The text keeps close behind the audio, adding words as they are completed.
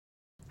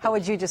How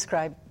would you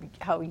describe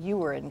how you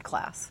were in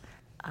class?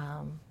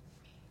 I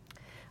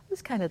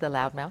was kind of the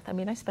loudmouth. I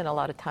mean, I spent a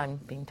lot of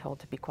time being told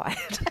to be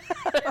quiet.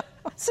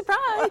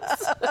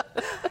 Surprise!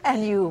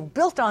 And you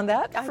built on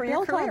that for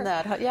your career. I built on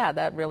that. Yeah,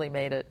 that really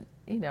made it,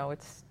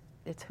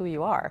 it's who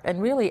you are. And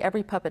really,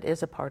 every puppet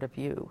is a part of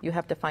you. You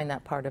have to find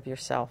that part of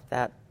yourself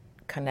that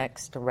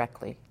connects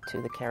directly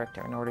to the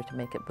character in order to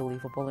make it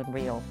believable and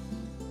real.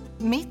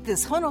 Meet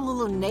this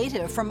Honolulu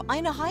native from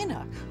Aina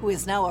Haina, who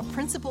is now a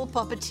principal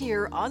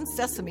puppeteer on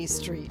Sesame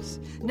Street.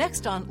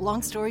 Next on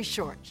Long Story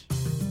Short.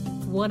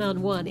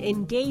 One-on-one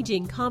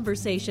engaging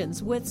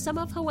conversations with some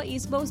of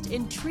Hawaii's most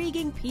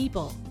intriguing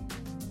people.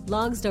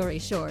 Long Story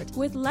Short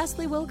with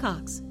Leslie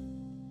Wilcox.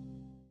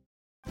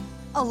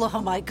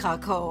 Aloha mai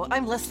kako,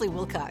 I'm Leslie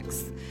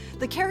Wilcox.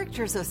 The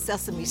characters of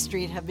Sesame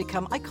Street have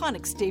become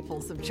iconic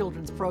staples of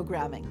children's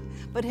programming.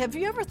 But have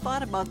you ever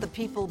thought about the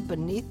people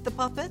beneath the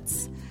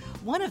puppets?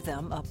 One of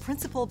them, a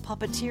principal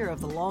puppeteer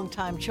of the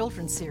longtime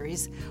children's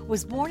series,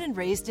 was born and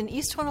raised in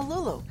East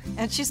Honolulu,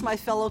 and she's my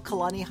fellow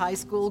Kalani High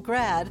School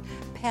grad,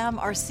 Pam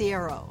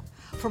Arciero.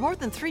 For more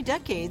than 3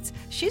 decades,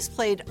 she's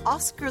played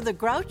Oscar the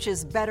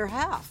Grouch's better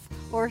half,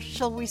 or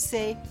shall we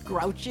say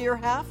grouchier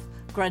half,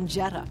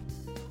 Grungetta.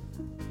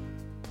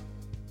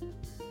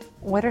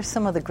 What are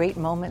some of the great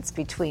moments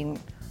between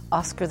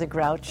Oscar the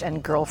Grouch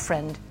and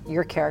girlfriend,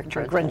 your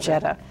character,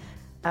 Grungetta?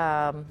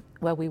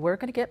 Well, we were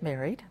going to get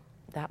married.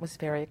 That was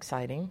very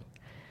exciting.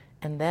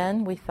 And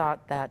then we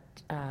thought that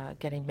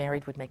getting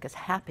married would make us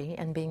happy,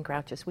 and being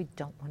Grouches, we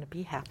don't want to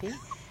be happy.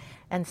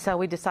 And so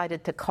we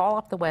decided to call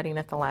up the wedding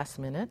at the last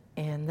minute,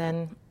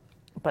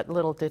 but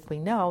little did we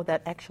know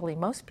that actually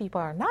most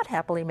people are not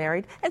happily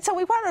married, and so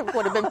we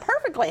would have been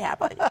perfectly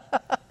happy.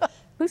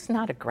 Who's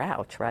not a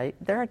grouch, right?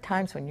 There are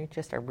times when you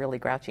just are really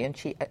grouchy, and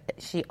she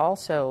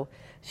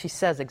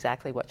says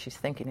exactly what she's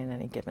thinking in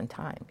any given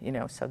time,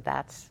 so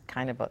that's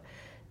kind of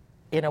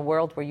in a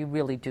world where you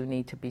really do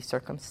need to be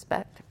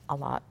circumspect a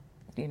lot,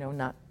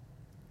 not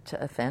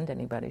to offend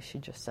anybody. She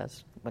just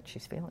says what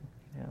she's feeling.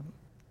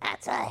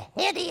 That's a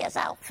hideous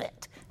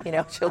outfit.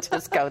 She'll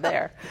just go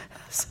there.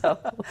 So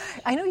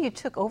I know you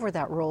took over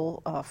that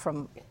role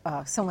from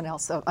someone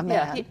else, a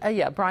man.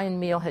 Yeah, Brian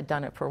Meal had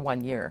done it for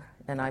 1 year,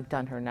 and I've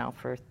done her now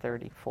for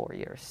 34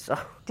 years. So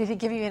did he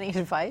give you any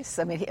advice?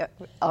 I mean,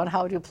 on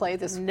how to play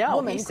this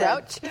woman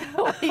grouch?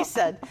 He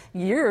said,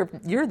 "You're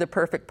the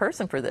perfect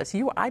person for this.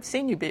 I've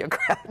seen you be a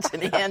grouch,"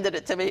 and he handed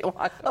it to me.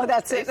 Oh,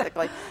 that's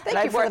basically.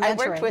 Thank you for the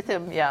mentoring. I worked with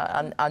him,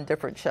 on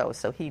different shows,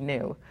 so he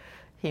knew.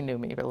 He knew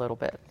me a little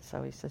bit,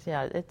 so he says,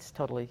 "Yeah, it's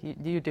totally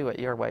you do it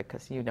your way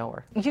because you know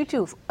her." You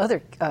do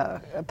other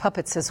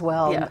puppets as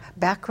well,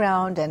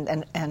 background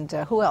and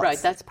who else? Right,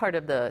 that's part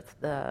of the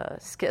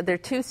skill. There are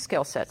 2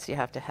 skill sets you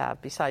have to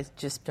have besides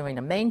just doing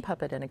a main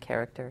puppet and a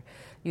character.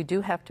 You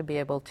do have to be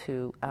able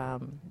to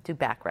do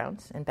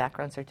backgrounds, and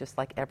backgrounds are just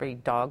like every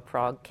dog,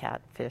 frog,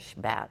 cat, fish,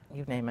 bat,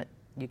 you name it.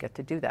 You get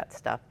to do that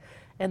stuff,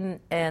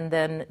 and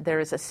then there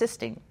is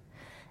assisting.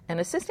 And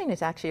assisting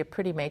is actually a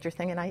pretty major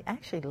thing, and I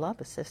actually love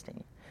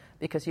assisting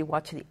because you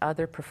watch the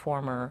other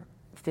performer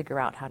figure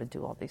out how to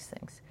do all these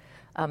things.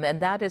 And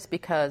that is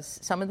because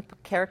some of the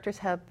characters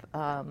have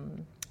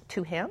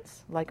 2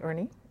 hands, like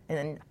Ernie,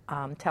 and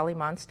Telly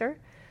Monster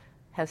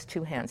has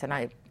 2 hands, and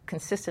I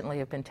consistently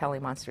have been Telly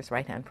Monster's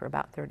right hand for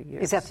about 30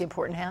 years. Is that the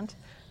important hand?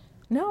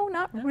 No,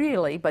 not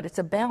really, but it's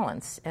a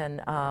balance,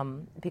 and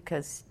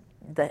because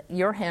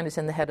your hand is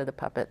in the head of the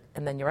puppet,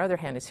 and then your other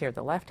hand is here,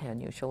 the left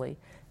hand usually,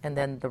 and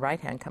then the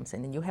right hand comes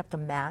in, and you have to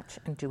match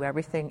and do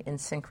everything in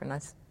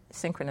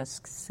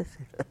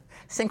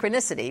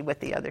synchronicity with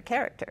the other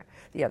character,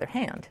 the other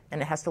hand,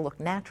 and it has to look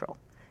natural.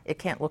 It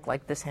can't look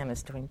like this hand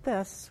is doing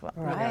this. Well,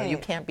 right. You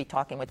can't be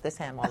talking with this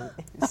hand while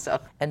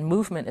And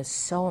movement is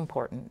so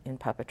important in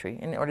puppetry.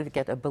 In order to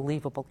get a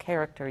believable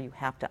character, you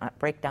have to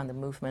break down the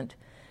movement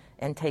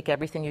and take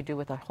everything you do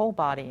with the whole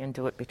body and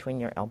do it between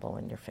your elbow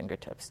and your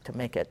fingertips to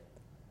make it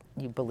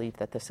you believe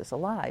that this is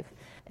alive.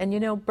 And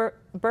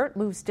Bert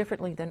moves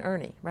differently than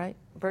Ernie, right?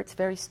 Bert's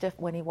very stiff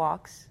when he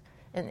walks,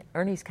 and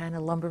Ernie's kind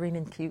of lumbering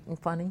and cute and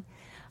funny.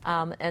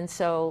 And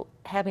so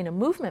having a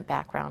movement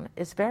background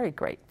is very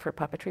great for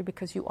puppetry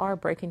because you are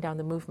breaking down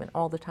the movement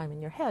all the time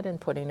in your head and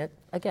putting it,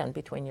 again,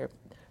 between your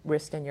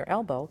wrist and your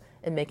elbow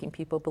and making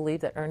people believe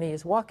that Ernie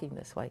is walking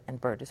this way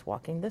and Bert is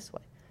walking this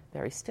way,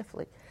 very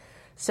stiffly.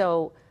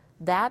 So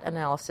that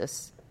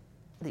analysis,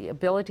 the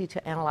ability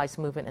to analyze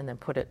movement and then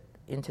put it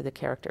into the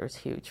character is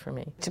huge for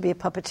me. To be a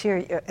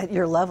puppeteer at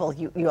your level,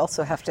 you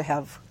also have to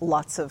have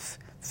lots of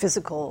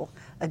physical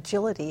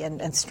agility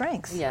and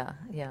strength. Yeah.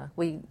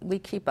 We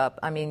keep up.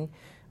 I mean,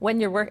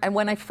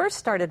 when I first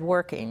started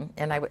working,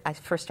 and I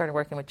first started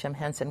working with Jim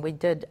Henson, we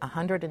did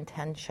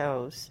 110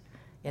 shows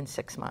in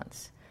 6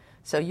 months.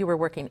 So you were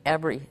working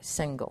every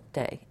single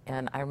day.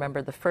 And I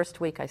remember the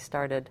first week I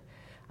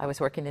was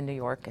working in New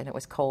York, and it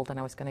was cold, and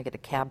I was going to get a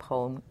cab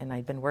home, and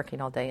I'd been working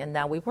all day. And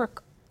now we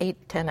work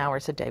 8-10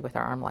 hours a day with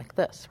our arm like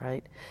this,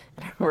 right?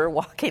 And we're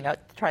walking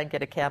out to try and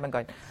get a cab and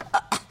going,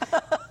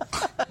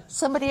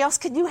 somebody else,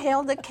 can you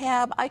hail the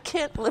cab? I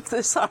can't lift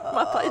this arm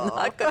up. I'm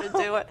not going to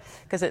do it.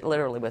 Because it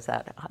literally was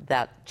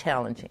that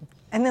challenging.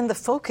 And then the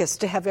focus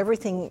to have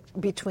everything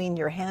between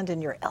your hand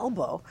and your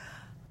elbow.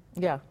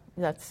 Yeah,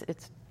 it's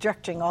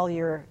directing all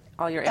your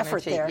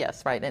effort energy. there.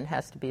 Yes, right, and it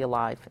has to be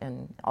alive,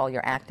 and all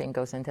your acting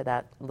goes into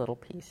that little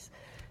piece.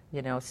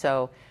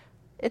 So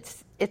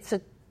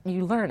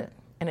you learn it,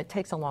 and it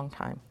takes a long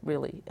time,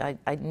 really.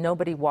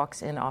 Nobody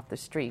walks in off the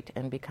street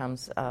and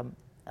becomes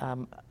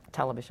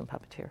television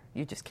puppeteer.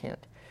 You just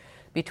can't.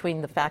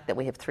 Between the fact that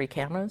we have 3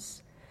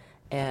 cameras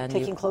and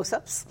taking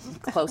close-ups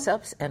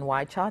and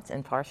wide shots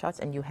and far shots,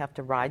 and you have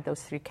to ride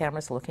those 3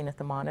 cameras looking at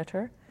the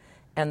monitor,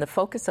 and the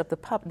focus of the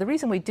puppet. The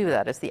reason we do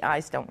that is the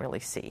eyes don't really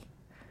see.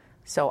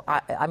 So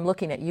I'm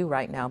looking at you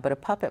right now, but a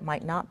puppet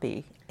might not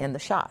be in the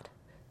shot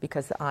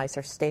because the eyes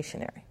are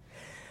stationary.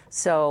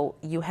 So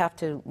you have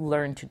to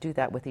learn to do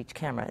that with each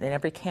camera. And in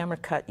every camera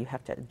cut, you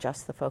have to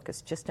adjust the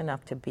focus just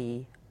enough to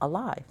be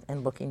alive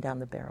and looking down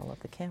the barrel of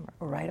the camera.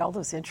 Right, all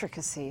those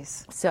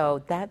intricacies.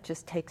 So that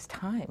just takes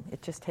time.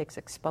 It just takes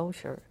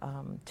exposure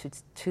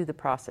to the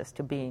process,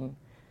 to being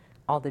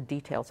all the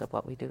details of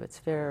what we do. It's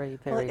very,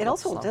 very It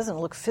also slow. doesn't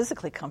look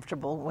physically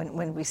comfortable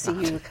when we see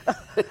you.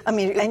 I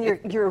mean, and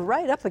you're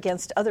right up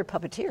against other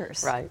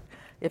puppeteers. Right.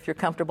 If you're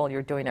comfortable,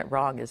 you're doing it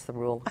wrong is the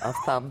rule of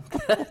thumb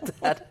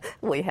that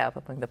we have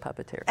among the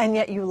puppeteers. And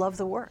yet you love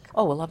the work.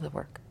 Oh, I love the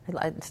work.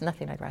 It's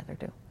nothing I'd rather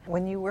do.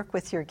 When you work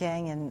with your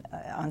gang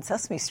on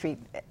Sesame Street,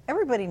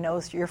 everybody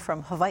knows you're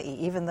from Hawaii,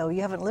 even though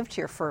you haven't lived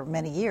here for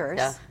many years.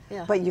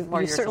 Yeah. But you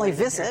certainly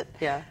visit.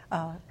 Yeah.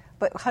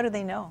 But how do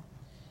they know?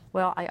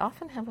 Well, I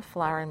often have a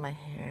flower in my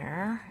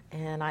hair,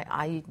 and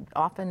I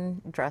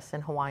often dress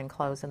in Hawaiian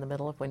clothes. In the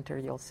middle of winter,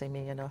 you'll see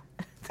me in a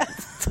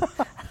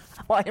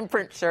Hawaiian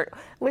print shirt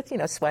with,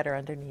 sweater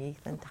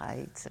underneath and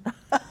tights.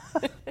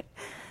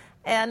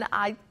 And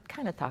I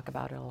kind of talk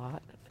about it a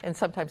lot. And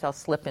sometimes I'll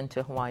slip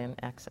into Hawaiian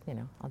accent,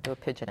 I'll do a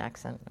pidgin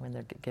accent when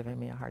they're giving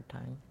me a hard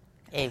time.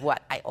 Hey,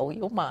 what? I owe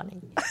you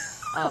money.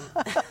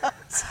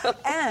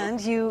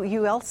 And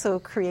you also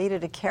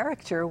created a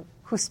character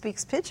who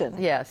speaks pidgin.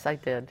 Yes, I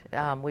did.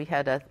 We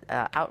had a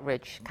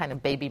outreach kind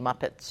of Baby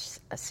Muppets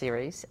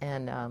series,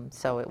 and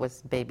so it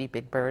was Baby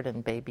Big Bird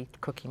and Baby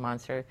Cookie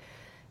Monster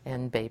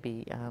and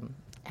Baby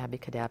Abby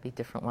Cadabby,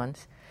 different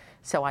ones.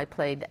 So I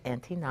played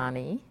Auntie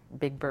Nani,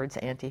 Big Bird's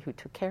auntie who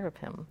took care of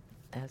him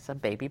as a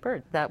baby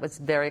bird. That was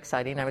very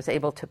exciting. I was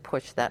able to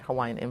push that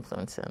Hawaiian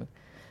influence in.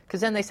 Because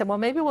then they said, well,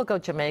 maybe we'll go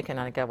Jamaican.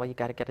 And I go, well, you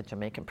got to get a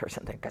Jamaican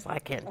person there because I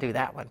can't do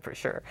that one for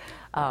sure.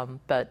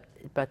 But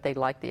they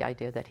liked the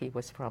idea that he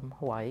was from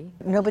Hawaii.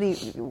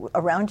 Nobody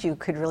around you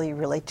could really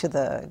relate to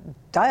the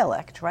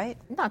dialect, right?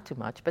 Not too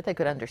much, but they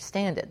could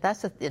understand it.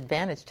 That's the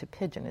advantage to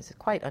pidgin, is it's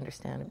quite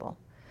understandable.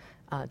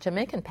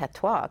 Jamaican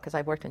patois, because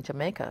I worked in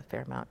Jamaica a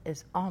fair amount,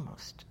 is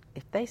almost,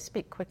 if they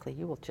speak quickly,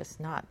 you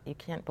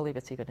can't believe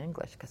it's even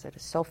English because it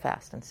is so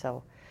fast. And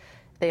so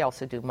they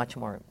also do much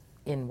more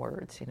in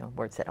words,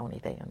 words that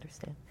only they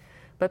understand.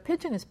 But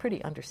pidgin is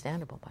pretty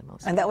understandable by most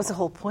people. And that was the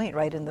whole point,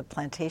 right, in the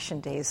plantation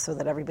days, so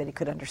that everybody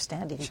could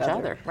understand each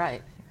other.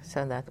 Right.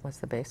 So that was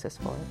the basis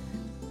for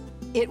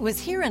it. It was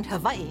here in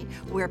Hawaii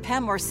where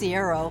Pam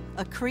Morciero,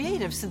 a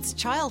creative since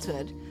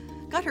childhood,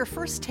 got her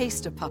first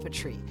taste of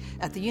puppetry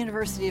at the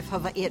University of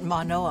Hawaii at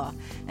Manoa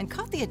and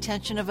caught the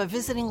attention of a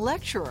visiting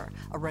lecturer,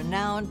 a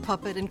renowned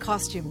puppet and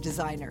costume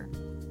designer.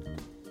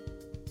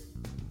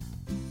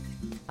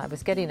 I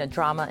was getting a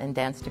drama and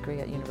dance degree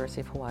at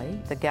University of Hawaii.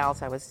 The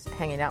gals I was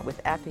hanging out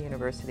with at the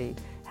university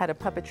had a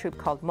puppet troupe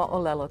called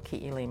Mo'olelo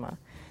Ki'ilima.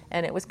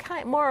 And it was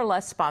more or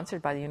less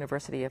sponsored by the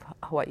University of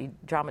Hawaii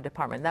Drama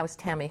Department. That was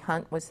Tammy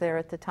Hunt was there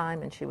at the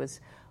time, and she was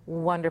a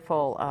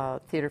wonderful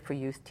theater for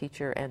youth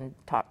teacher and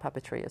taught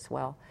puppetry as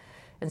well.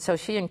 And so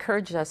she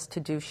encouraged us to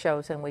do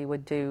shows, and we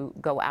would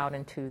go out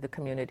into the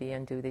community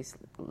and do these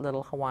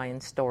little Hawaiian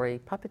story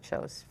puppet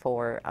shows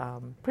for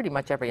pretty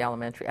much every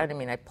elementary.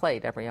 I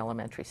played every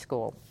elementary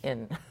school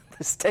in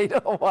the state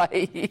of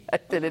Hawaii. I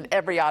did in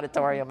every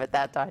auditorium at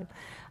that time.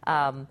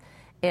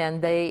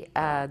 And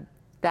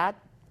that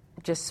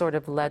just sort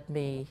of led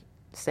me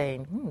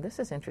saying, this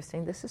is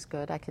interesting, this is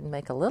good, I can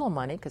make a little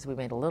money, because we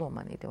made a little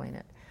money doing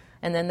it.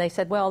 And then they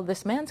said, well,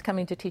 this man's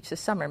coming to teach this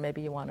summer,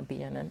 maybe you want to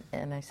be in it.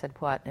 And I said,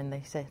 what? And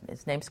they said,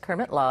 his name's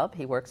Kermit Love,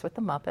 he works with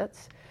the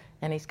Muppets,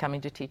 and he's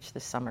coming to teach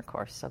this summer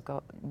course,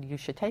 so you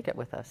should take it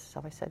with us.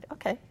 So I said,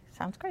 okay,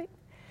 sounds great.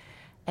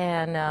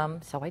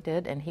 And so I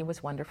did, and he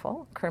was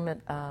wonderful.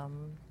 Kermit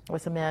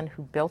was a man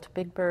who built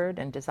Big Bird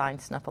and designed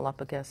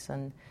Snuffleupagus,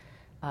 and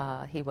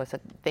he was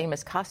a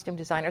famous costume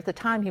designer. At the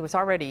time, he was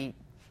already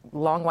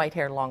long white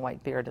hair, long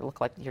white beard. It looked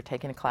like you're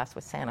taking a class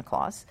with Santa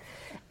Claus.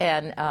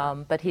 And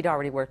but he'd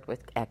already worked with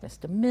Agnes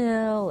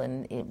DeMille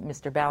and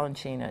Mr.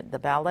 Balanchine at the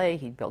ballet.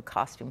 He'd built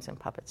costumes and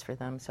puppets for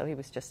them. So he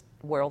was just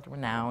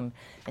world-renowned,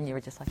 and you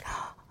were just like,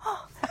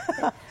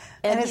 oh.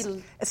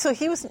 So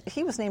he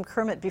was named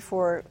Kermit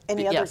before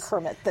any other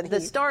Kermit that he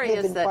The story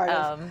is been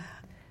part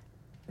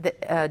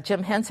that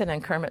Jim Henson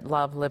and Kermit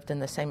Love lived in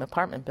the same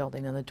apartment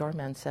building, and the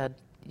doorman said,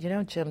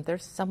 Jim,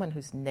 there's someone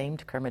who's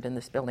named Kermit in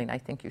this building. I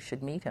think you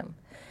should meet him.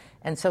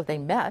 And so they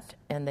met,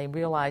 and they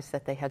realized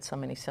that they had so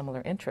many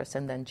similar interests,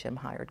 and then Jim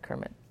hired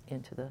Kermit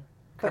into the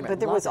Kermit But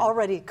there Love was Inn.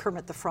 already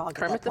Kermit the Frog at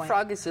Kermit that the point.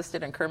 Frog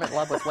existed, and Kermit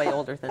Love was way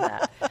older than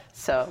that.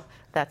 So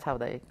that's how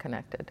they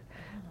connected.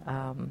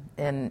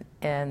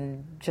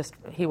 And just,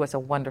 he was a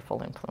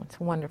wonderful influence,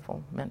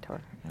 wonderful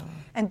mentor.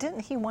 And didn't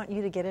he want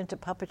you to get into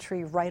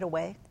puppetry right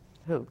away?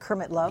 Who?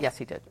 Kermit Love? Yes,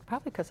 he did.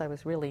 Probably because I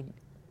was really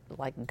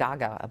like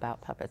gaga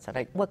about puppets.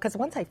 And because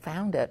once I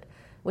found it,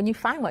 when you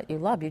find what you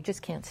love, you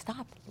just can't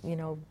stop,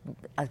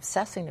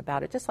 obsessing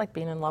about it. Just like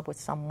being in love with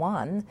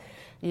someone,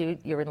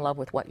 you're in love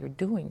with what you're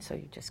doing, so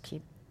you just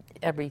keep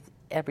every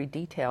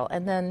detail.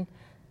 And then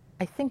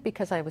I think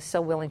because I was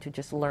so willing to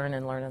just learn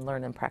and learn and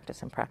learn and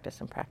practice and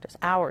practice and practice,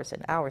 hours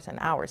and hours and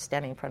hours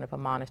standing in front of a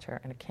monitor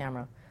and a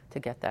camera to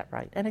get that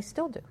right. And I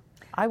still do.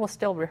 I will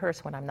still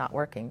rehearse when I'm not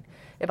working.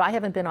 If I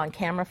haven't been on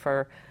camera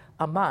for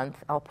a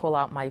month, I'll pull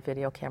out my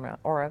video camera,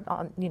 or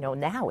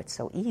now it's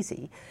so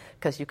easy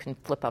because you can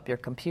flip up your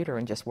computer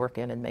and just work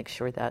in and make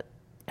sure that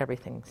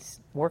everything's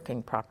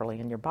working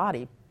properly in your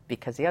body,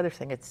 because the other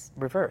thing, it's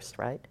reversed,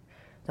 right?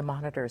 The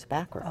monitor is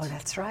backwards. Oh,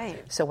 that's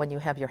right. So when you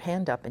have your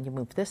hand up and you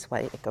move this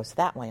way, it goes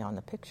that way on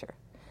the picture.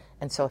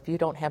 And so if you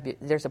don't have,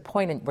 there's a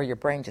point where your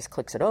brain just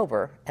clicks it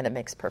over and it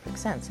makes perfect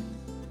sense.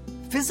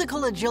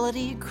 Physical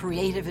agility,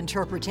 creative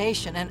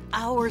interpretation, and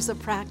hours of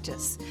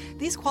practice.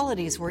 These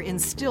qualities were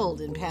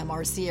instilled in Pam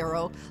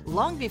Arciero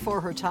long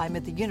before her time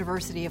at the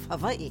University of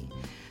Hawaii.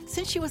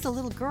 Since she was a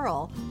little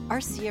girl,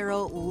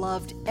 Arciero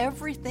loved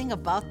everything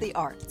about the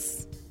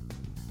arts.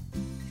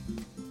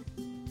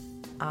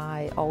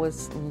 I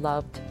always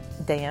loved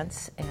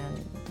dance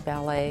and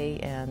ballet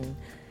and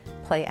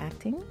play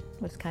acting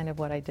was kind of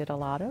what I did a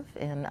lot of.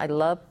 And I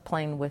loved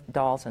playing with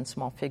dolls and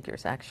small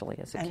figures, actually,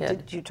 as a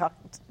kid.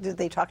 Did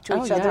they talk to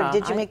each Oh, other? yeah.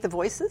 Did you make the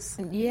voices?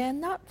 Yeah,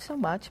 not so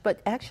much,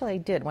 but actually I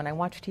did. When I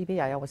watched TV,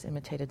 I always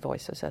imitated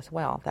voices as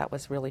well. That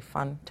was really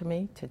fun to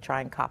me, to try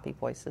and copy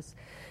voices.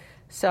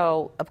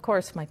 So, of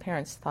course, my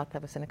parents thought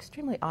that was an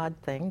extremely odd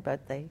thing,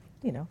 but they,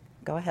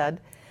 go ahead.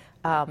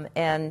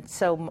 And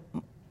so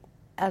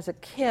as a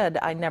kid,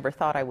 I never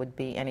thought I would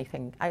be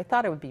anything. I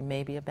thought I would be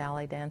maybe a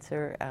ballet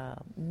dancer,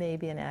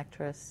 maybe an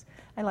actress.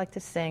 I like to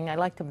sing. I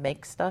like to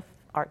make stuff,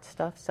 art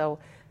stuff. So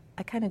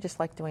I kind of just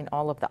like doing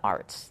all of the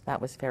arts. That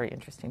was very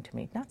interesting to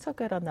me. Not so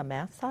good on the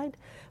math side,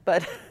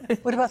 but...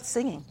 What about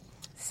singing?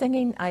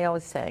 Singing, I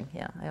always sang,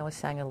 yeah. I always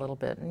sang a little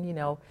bit.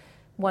 And,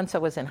 once I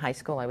was in high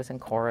school, I was in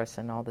chorus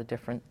and all the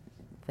different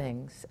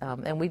things.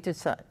 And we did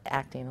some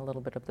acting, a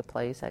little bit of the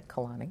plays at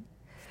Kalani.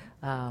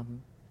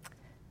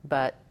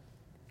 But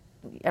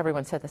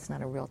everyone said, that's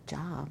not a real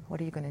job.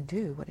 What are you going to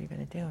do? What are you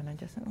going to do? And I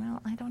just said,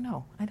 well, I don't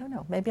know.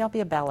 Maybe I'll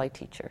be a ballet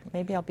teacher.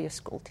 Maybe I'll be a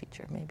school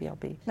teacher. Maybe I'll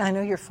be... Now, I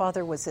know your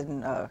father was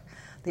in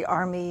the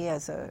Army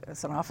as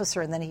an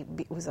officer, and then he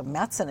was a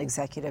Matson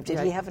executive. Did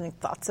he have any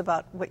thoughts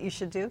about what you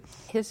should do?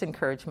 His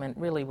encouragement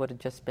really would have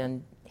just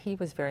been, he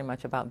was very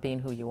much about being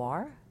who you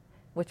are,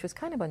 which was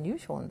kind of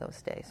unusual in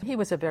those days. He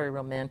was a very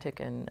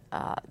romantic and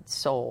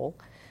soul,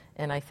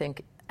 and I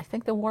think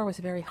the war was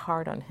very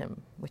hard on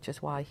him, which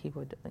is why he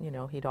would,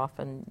 he'd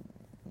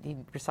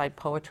recite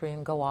poetry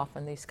and go off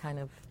on these kind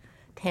of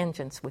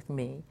tangents with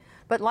me.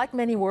 But like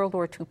many World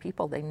War II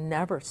people, they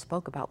never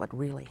spoke about what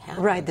really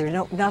happened. Right, there's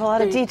not a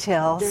lot of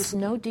details. There's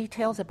no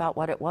details about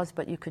what it was,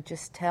 but you could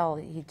just tell,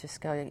 he'd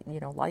just go,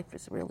 life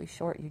is really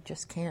short, you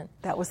just can't.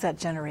 That was that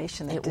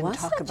generation that didn't talk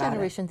about it. It was that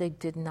generation, they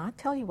did not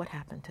tell you what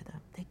happened to them.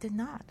 They did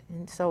not.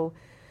 And so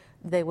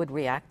they would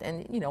react,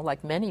 and,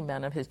 like many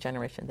men of his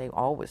generation, they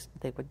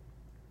would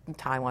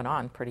tie one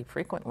on pretty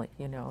frequently.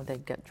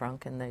 They'd get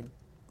drunk and they'd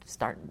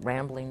start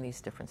rambling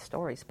these different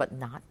stories, but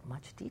not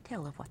much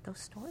detail of what those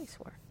stories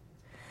were.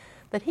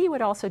 But he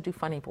would also do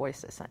funny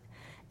voices.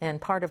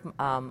 And part of,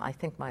 I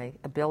think, my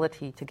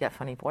ability to get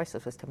funny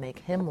voices was to make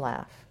him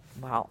laugh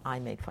while I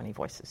made funny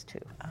voices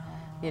too. Oh.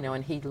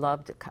 And he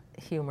loved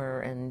humor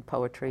and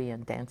poetry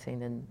and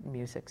dancing and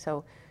music.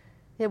 So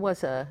it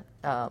was he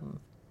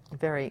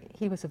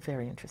was a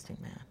very interesting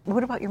man.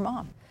 What about your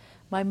mom?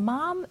 My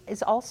mom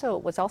was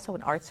also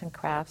in arts and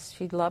crafts.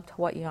 She loved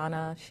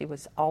Hawaiiana. She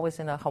was always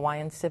in a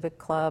Hawaiian Civic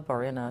Club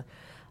or in a,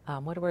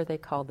 what were they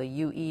called, the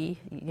UE,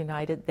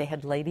 United. They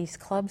had ladies'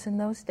 clubs in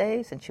those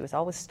days, and she was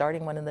always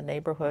starting one in the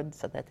neighborhood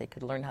so that they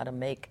could learn how to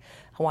make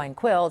Hawaiian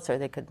quilts or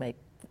they could make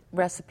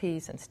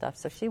recipes and stuff.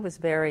 So she was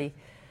very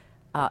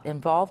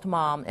involved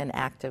mom and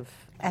active.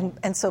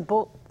 And so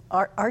both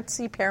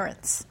artsy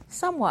parents.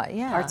 Somewhat,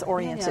 yeah.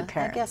 Arts-oriented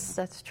parents. I guess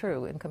that's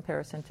true in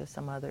comparison to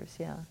some others,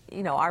 yeah.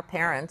 Our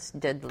parents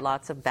did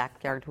lots of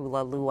backyard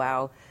hula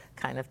luau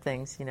kind of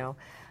things,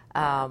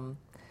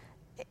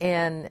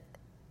 and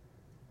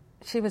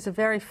she was a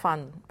very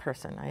fun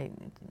person. I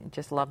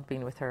just loved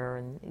being with her,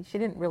 and she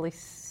didn't really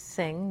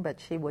sing, but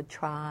she would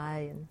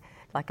try, and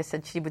like I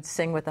said, she would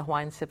sing with the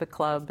Hawaiian Civic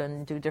Club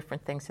and do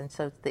different things, and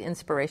so the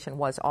inspiration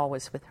was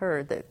always with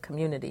her, the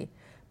community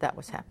that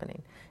was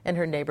happening. In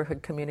her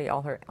neighborhood community,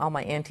 all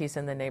my aunties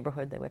in the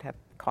neighborhood, they would have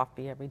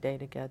coffee every day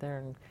together,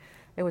 and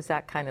it was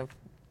that kind of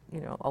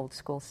old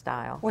school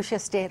style. Was she a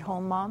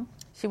stay-at-home mom?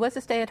 She was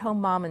a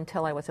stay-at-home mom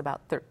until I was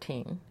about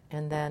 13.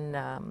 And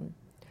then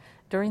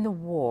during the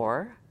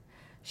war,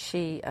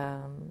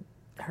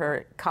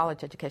 her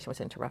college education was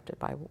interrupted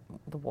by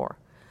the war.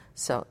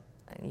 So,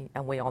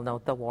 and we all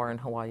know the war in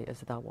Hawaii is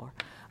the war.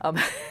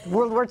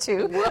 World War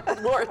II.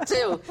 World War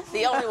II,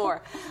 the only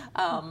war.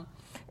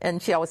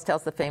 And she always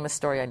tells the famous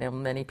story. I know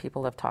many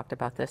people have talked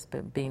about this,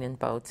 but being in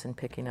boats and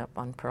picking up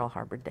on Pearl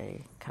Harbor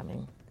Day,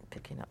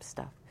 picking up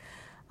stuff.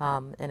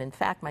 And in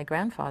fact, my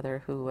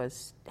grandfather, who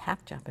was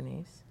half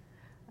Japanese,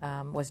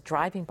 was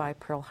driving by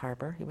Pearl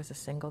Harbor. He was a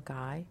single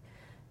guy,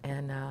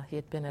 and he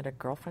had been at a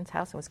girlfriend's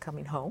house and was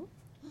coming home.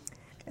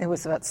 It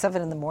was about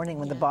 7 a.m.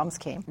 when the bombs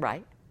came.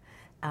 Right.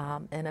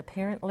 And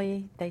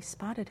apparently they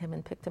spotted him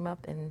and picked him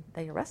up, and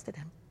they arrested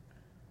him.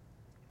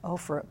 Oh,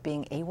 for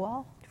being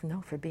AWOL?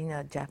 No, for being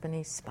a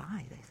Japanese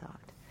spy, they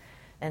thought.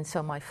 And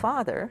so my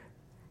father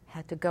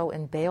had to go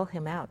and bail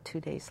him out 2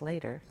 days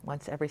later.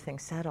 Once everything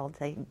settled,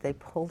 they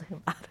pulled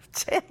him out of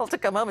jail to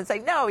come home and say,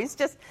 no,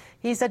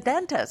 he's a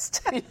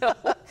dentist.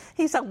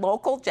 He's a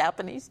local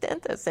Japanese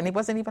dentist. And he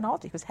wasn't even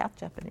Alti, he was half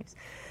Japanese.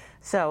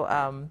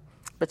 So,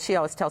 but she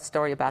always tells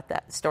stories about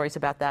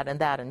that,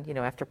 and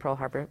after Pearl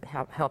Harbor,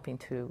 helping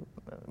to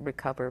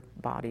recover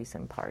bodies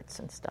and parts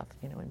and stuff,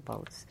 in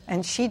boats.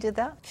 And she did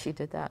that? She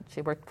did that.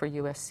 She worked for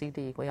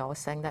USCD. We always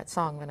sang that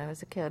song when I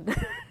was a kid.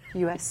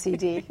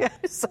 USCD.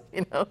 So,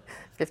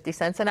 50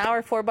 cents an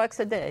hour, $4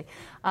 a day.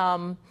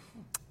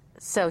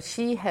 So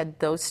she had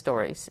those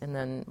stories, and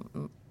then,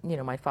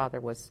 my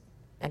father was,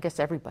 I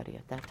guess everybody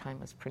at that time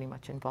was pretty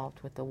much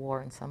involved with the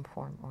war in some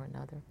form or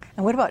another.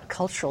 And what about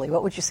culturally?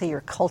 What would you say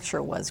your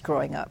culture was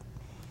growing up?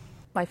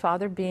 My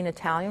father, being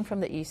Italian from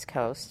the East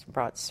Coast,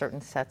 brought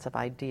certain sets of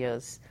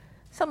ideas.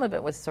 Some of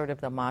it was sort of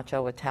the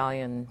macho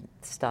Italian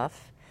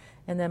stuff.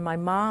 And then my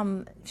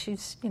mom,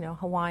 she's,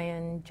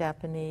 Hawaiian,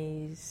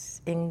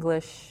 Japanese,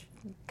 English,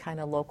 kind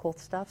of local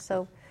stuff.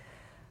 So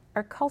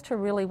our culture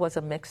really was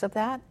a mix of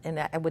that, and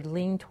I would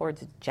lean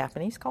towards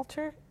Japanese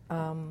culture.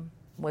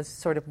 Was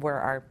sort of where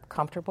our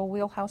comfortable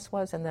wheelhouse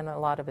was, and then a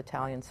lot of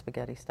Italian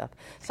spaghetti stuff.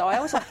 So I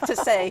always like to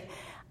say,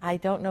 I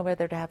don't know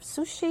whether to have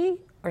sushi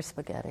or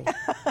spaghetti.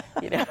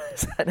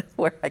 That's kind of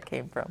where I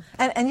came from.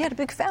 And you had a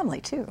big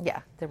family, too. Yeah,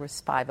 there was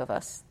 5 of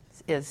us,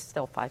 is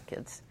still 5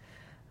 kids.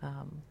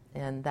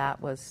 And that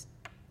was,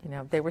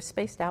 they were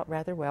spaced out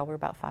rather well. We're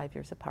about 5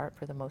 years apart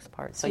for the most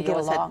part. So you get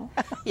along.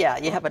 Yeah,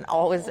 you have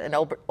always an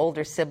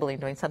older sibling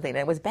doing something. And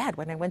it was bad.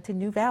 When I went to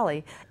New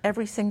Valley,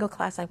 every single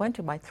class I went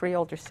to, my 3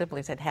 older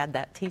siblings had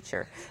that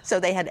teacher. So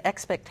they had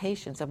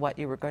expectations of what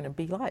you were going to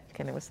be like.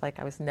 And it was like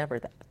I was never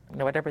that.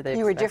 Whatever they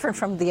You were different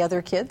from the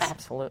other kids?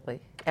 Absolutely.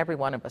 Every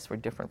one of us were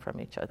different from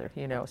each other,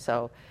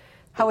 so.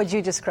 How would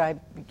you describe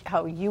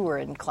how you were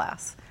in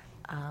class?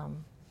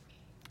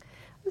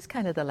 I was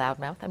kind of the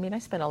loudmouth. I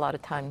spent a lot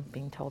of time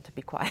being told to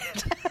be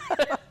quiet.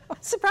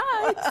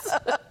 Surprise!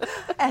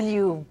 And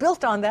you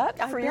built on that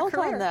for your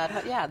career. I built on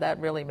that. Yeah, that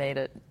really made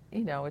it,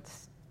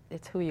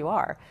 it's who you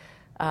are.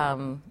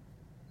 And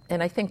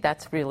I think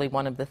that's really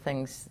one of the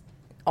things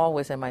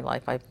always in my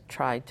life I've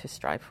tried to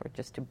strive for,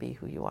 just to be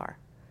who you are.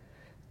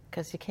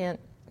 Because you can't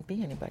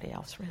be anybody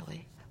else,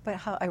 really. But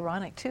how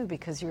ironic, too,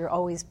 because you're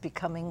always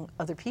becoming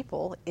other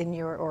people in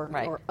your,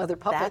 or other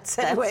puppets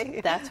anyway.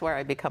 That's where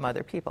I become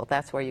other people.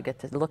 That's where you get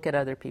to look at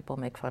other people,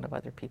 make fun of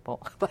other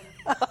people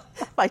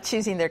by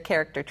choosing their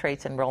character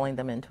traits and rolling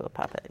them into a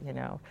puppet,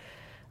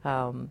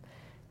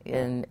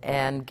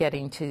 and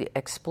getting to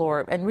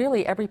explore. And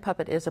really, every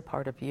puppet is a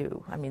part of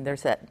you.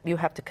 There's that, you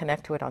have to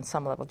connect to it on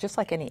some level. Just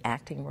like any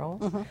acting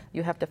role,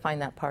 you have to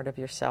find that part of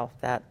yourself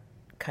that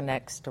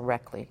connects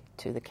directly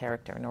to the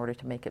character in order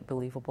to make it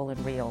believable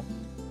and real.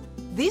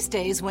 These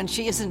days, when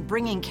she isn't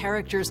bringing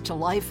characters to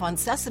life on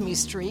Sesame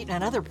Street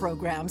and other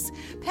programs,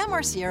 Pam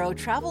Arciero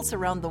travels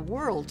around the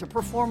world to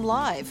perform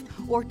live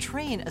or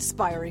train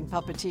aspiring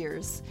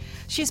puppeteers.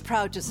 She's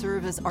proud to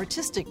serve as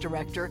artistic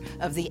director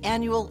of the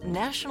annual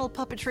National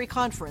Puppetry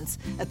Conference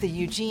at the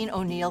Eugene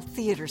O'Neill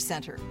Theater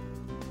Center.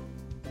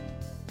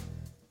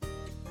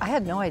 I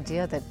had no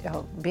idea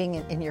that being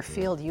in your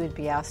field, you would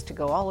be asked to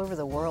go all over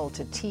the world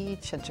to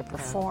teach and to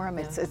perform.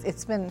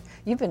 Yeah.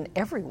 You've been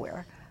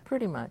everywhere.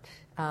 Pretty much.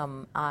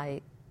 I'm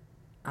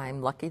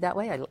lucky that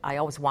way. I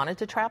always wanted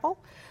to travel,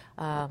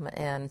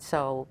 and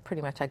so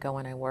pretty much I go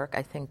when I work.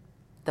 I think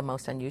the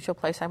most unusual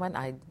place I went,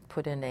 I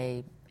put in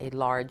a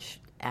large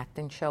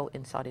acting show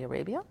in Saudi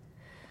Arabia,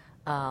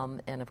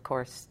 and of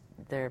course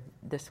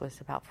this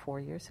was about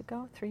 3 years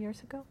ago,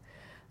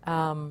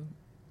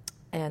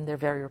 and they're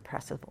very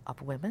repressive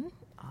of women,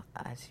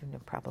 as you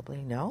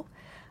probably know.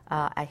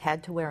 I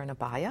had to wear an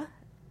abaya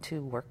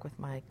to work with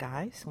my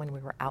guys when we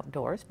were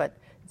outdoors, but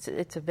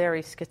it's a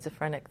very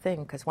schizophrenic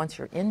thing, because once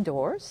you're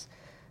indoors,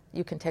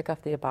 you can take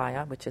off the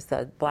abaya, which is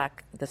the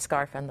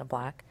scarf and the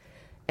black,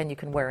 and you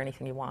can wear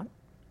anything you want.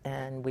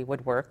 And we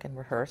would work and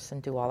rehearse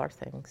and do all our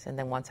things. And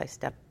then once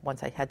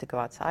I had to go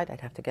outside,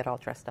 I'd have to get all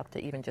dressed up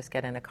to even just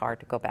get in a car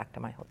to go back to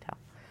my hotel.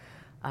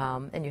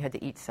 And you had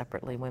to eat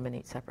separately. Women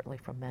eat separately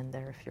from men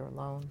there if you're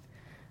alone.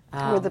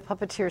 Were the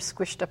puppeteers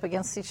squished up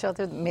against each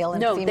other, male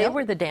and no, female? they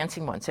were the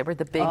dancing ones. They were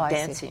the big I see.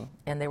 dancing,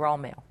 and they were all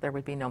male. There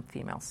would be no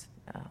females.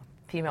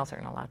 Females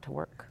aren't allowed to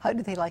work. How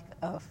do they like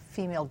a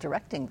female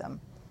directing them?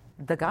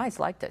 The guys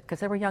liked it because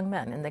they were young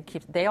men, and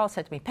they all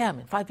said to me, "Pam,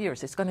 in 5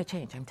 years it's going to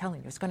change. I'm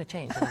telling you, it's going to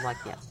change." And I'm like,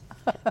 "Yeah."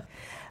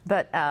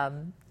 But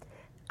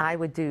I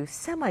would do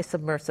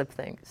semi-subversive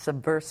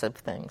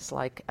things,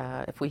 like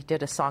if we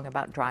did a song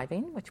about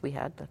driving, which we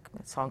had a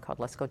song called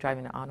 "Let's Go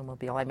Driving an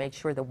Automobile." I made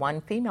sure the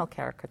one female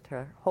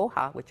character,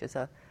 Hoha, which is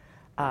a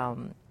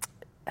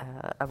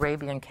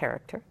Arabian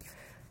character,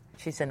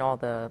 she's in all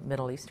the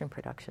Middle Eastern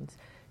productions.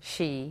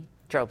 She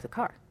drove the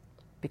car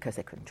because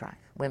they couldn't drive.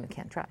 Women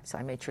can't drive. So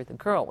I made sure the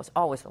girl was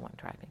always the one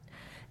driving.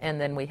 And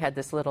then we had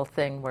this little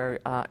thing where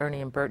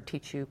Ernie and Bert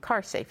teach you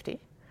car safety.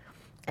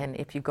 And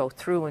if you go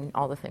through and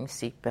all the things,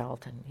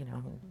 seatbelt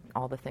and,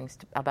 all the things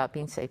about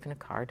being safe in a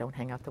car, don't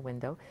hang out the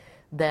window,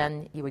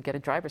 then you would get a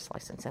driver's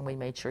license. And we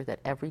made sure that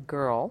every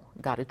girl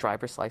got a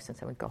driver's license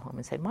and would go home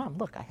and say, "Mom,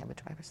 look, I have a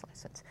driver's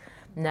license."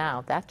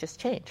 Now, that just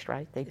changed,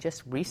 right? They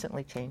just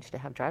recently changed to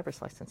have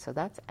driver's license. So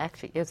that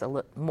actually is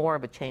more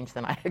of a change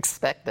than I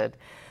expected.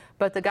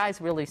 But the guys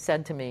really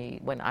said to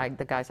me,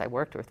 the guys I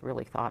worked with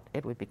really thought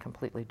it would be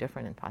completely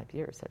different in 5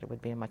 years, that it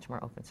would be a much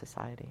more open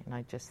society. And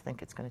I just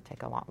think it's going to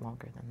take a lot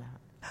longer than that.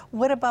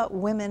 What about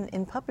women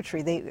in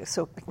puppetry?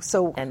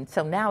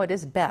 So now it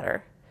is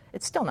better.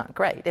 It's still not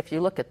great. If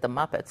you look at the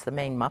Muppets, the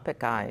main Muppet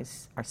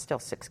guys are still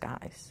 6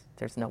 guys.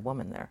 There's no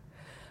woman there.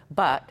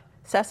 But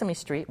Sesame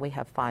Street, we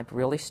have 5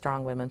 really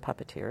strong women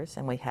puppeteers,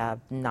 and we have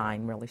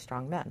 9 really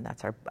strong men.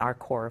 That's our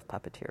core of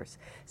puppeteers.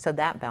 So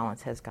that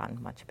balance has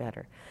gotten much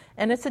better.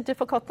 And it's a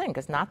difficult thing,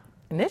 because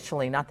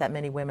initially not that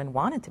many women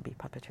wanted to be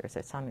puppeteers.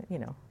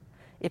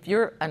 If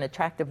you're an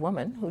attractive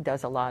woman who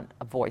does a lot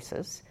of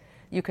voices,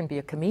 you can be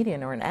a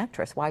comedian or an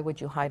actress. Why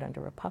would you hide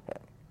under a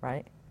puppet,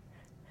 right?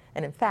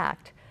 And in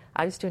fact,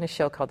 I was doing a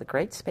show called The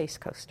Great Space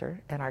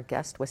Coaster, and our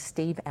guest was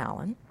Steve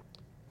Allen.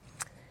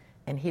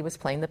 And he was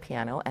playing the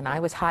piano, and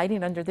I was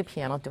hiding under the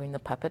piano doing the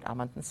puppet.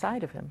 I'm on the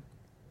side of him.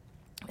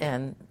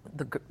 And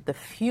the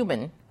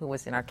human who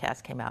was in our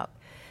cast came out,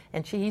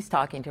 and he's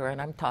talking to her,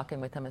 and I'm talking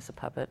with him as a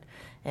puppet.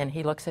 And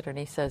he looks at her and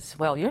he says,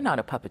 "Well, you're not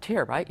a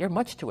puppeteer, right? You're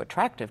much too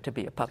attractive to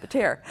be a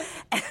puppeteer."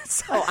 And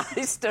so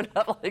I stood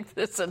up like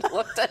this and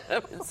looked at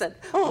him and said,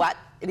 "What?"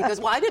 And he goes,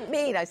 "Well, I didn't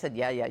mean." I said,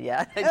 Yeah.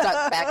 I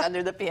ducked back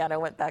under the piano,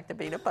 went back to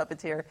being a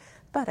puppeteer.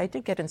 But I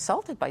did get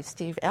insulted by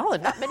Steve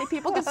Allen. Not many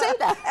people can say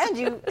that.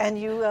 And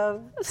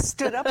you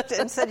stood up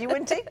and said you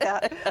wouldn't take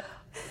that.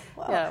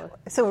 Wow. Yeah.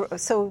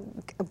 So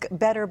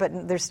better,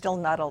 but there's still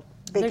not a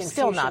big There's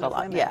still not a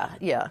lot. Women.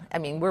 Yeah. I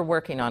mean, we're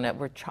working on it.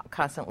 We're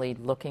constantly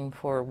looking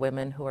for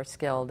women who are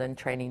skilled and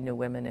training new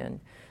women in.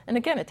 And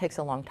again, it takes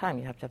a long time.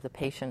 You have to have the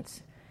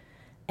patience.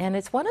 And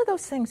it's one of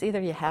those things, either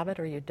you have it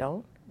or you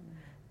don't.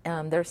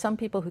 There are some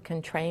people who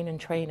can train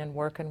and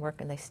work,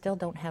 and they still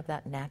don't have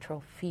that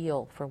natural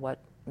feel for what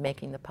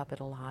making the puppet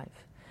alive.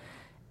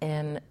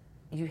 And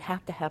you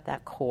have to have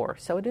that core.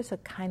 So it is a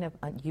kind of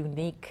a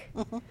unique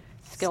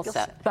skill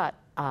set. But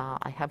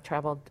I have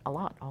traveled a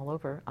lot all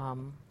over,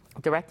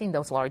 directing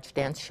those large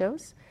dance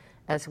shows,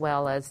 as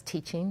well as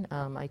teaching.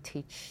 I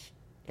teach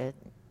at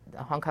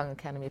the Hong Kong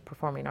Academy of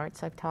Performing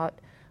Arts. I've taught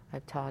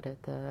at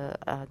the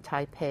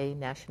Taipei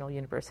National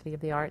University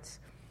of the Arts,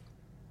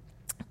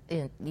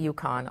 in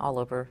Yukon, all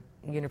over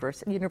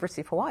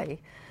University of Hawaii.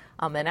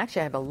 And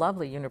actually I have a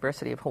lovely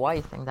University of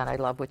Hawaii thing that I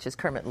love, which is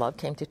Kermit Love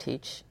came to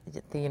teach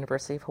at the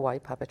University of Hawaii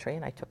puppetry,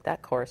 and I took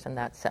that course, and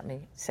that set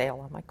me sail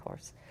on my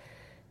course.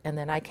 And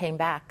then I came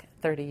back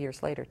 30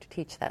 years later to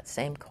teach that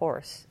same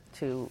course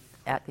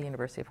at the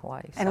University of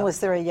Hawaii. And was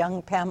there a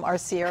young Pam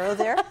Arciero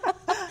there?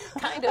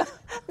 Kind of.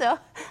 No,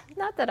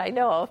 not that I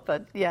know of,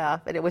 but yeah.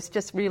 But it was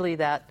just really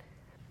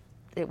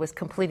it was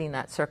completing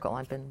that circle.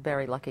 I've been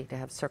very lucky to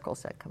have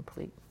circles that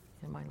complete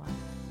in my life.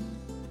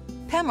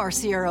 Pam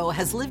Arciero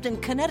has lived in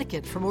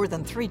Connecticut for more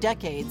than 3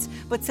 decades,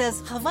 but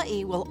says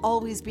Hawaii will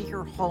always be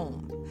her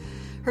home.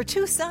 Her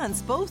 2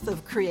 sons, both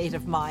of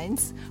creative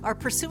minds, are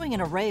pursuing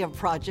an array of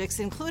projects,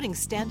 including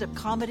stand-up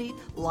comedy,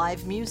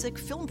 live music,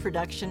 film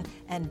production,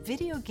 and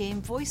video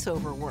game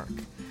voiceover work.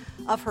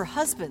 Of her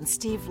husband,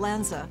 Steve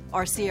Lanza,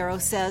 Arciero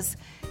says,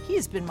 "He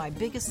has been my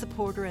biggest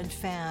supporter and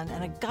fan,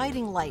 and a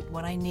guiding light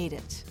when I need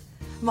it."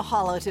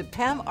 Mahalo to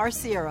Pam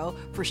Arciero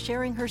for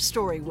sharing her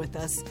story with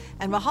us,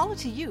 and mahalo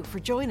to you for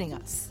joining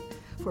us.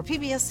 For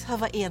PBS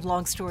Hawaii and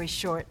Long Story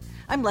Short,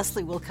 I'm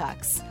Leslie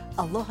Wilcox.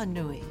 Aloha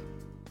nui.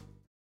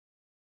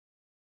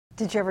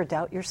 Did you ever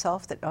doubt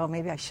yourself that,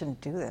 maybe I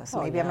shouldn't do this?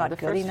 Maybe I'm not the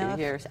good first enough?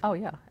 Few years. Oh,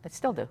 yeah, I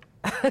still do.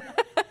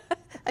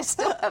 I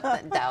still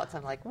have doubts.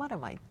 I'm like, what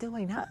am I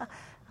doing? Why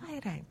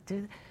did I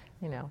do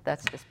that?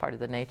 That's just part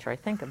of the nature, I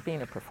think, of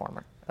being a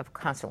performer, of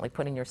constantly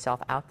putting yourself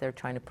out there,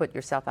 trying to put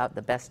yourself out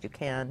the best you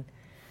can.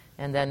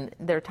 And then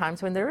there are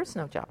times when there is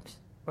no jobs,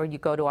 or you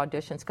go to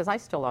auditions, because I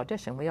still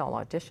audition. We all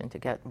audition to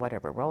get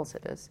whatever roles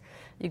it is.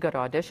 You go to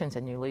auditions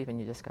and you leave and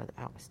you just go,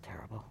 that was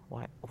terrible.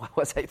 What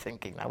was I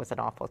thinking? That was an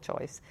awful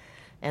choice.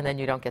 And then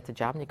you don't get the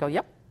job and you go,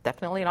 yep,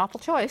 definitely an awful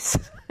choice.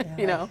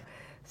 Yeah.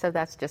 So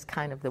that's just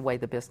kind of the way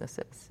the business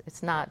is.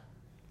 It's not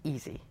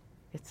easy.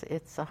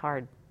 It's a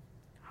hard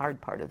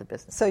part of the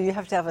business. So you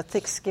have to have a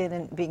thick skin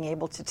and being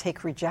able to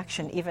take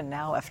rejection even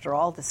now after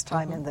all this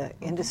time in the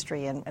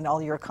industry and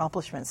all your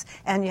accomplishments.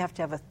 And you have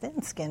to have a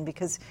thin skin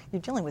because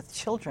you're dealing with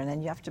children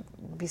and you have to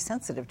be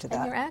sensitive to that.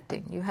 And you're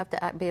acting. You have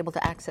to be able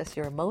to access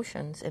your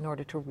emotions in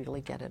order to really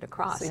get it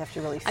across. So you have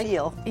to really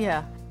feel.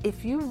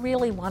 If you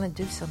really want to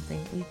do something,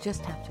 you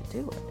just have to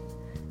do it.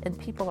 And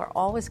people are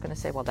always going to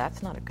say, well,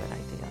 that's not a good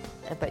idea.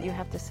 But you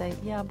have to say,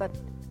 yeah, but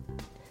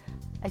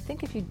I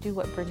think if you do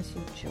what brings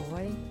you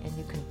joy and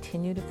you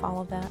continue to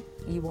follow that,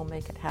 you will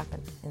make it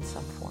happen in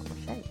some form or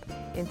shape.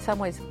 In some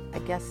ways, I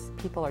guess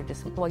people are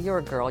just, well, you're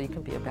a girl, you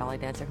can be a ballet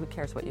dancer, who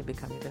cares what you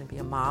become? You're going to be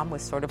a mom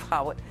was sort of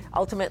how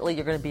ultimately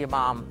you're going to be a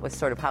mom was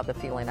sort of how the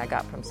feeling I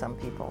got from some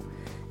people.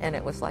 And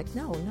it was like,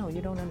 no,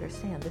 you don't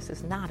understand. This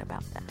is not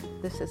about that.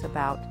 This is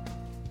about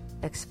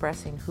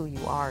expressing who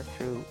you are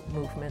through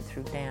movement,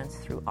 through dance,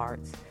 through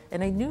arts.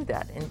 And I knew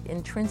that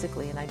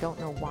intrinsically, and I don't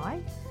know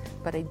why,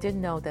 but I did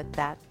know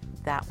that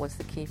was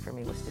the key for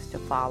me, was just to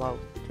follow,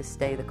 to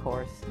stay the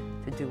course,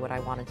 to do what I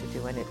wanted to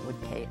do, and it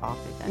would pay off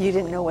eventually. You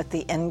didn't know what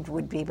the end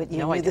would be, but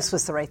you knew this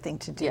was the right thing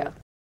to do. Yeah.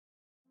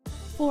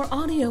 For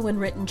audio and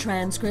written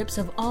transcripts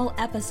of all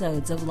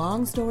episodes of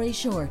Long Story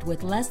Short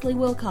with Leslie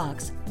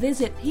Wilcox,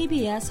 visit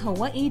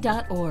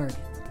pbshawaii.org.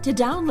 To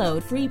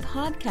download free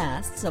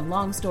podcasts of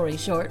Long Story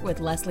Short with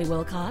Leslie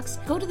Wilcox,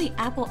 go to the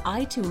Apple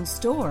iTunes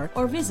Store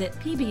or visit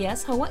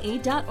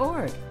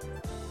pbshawaii.org.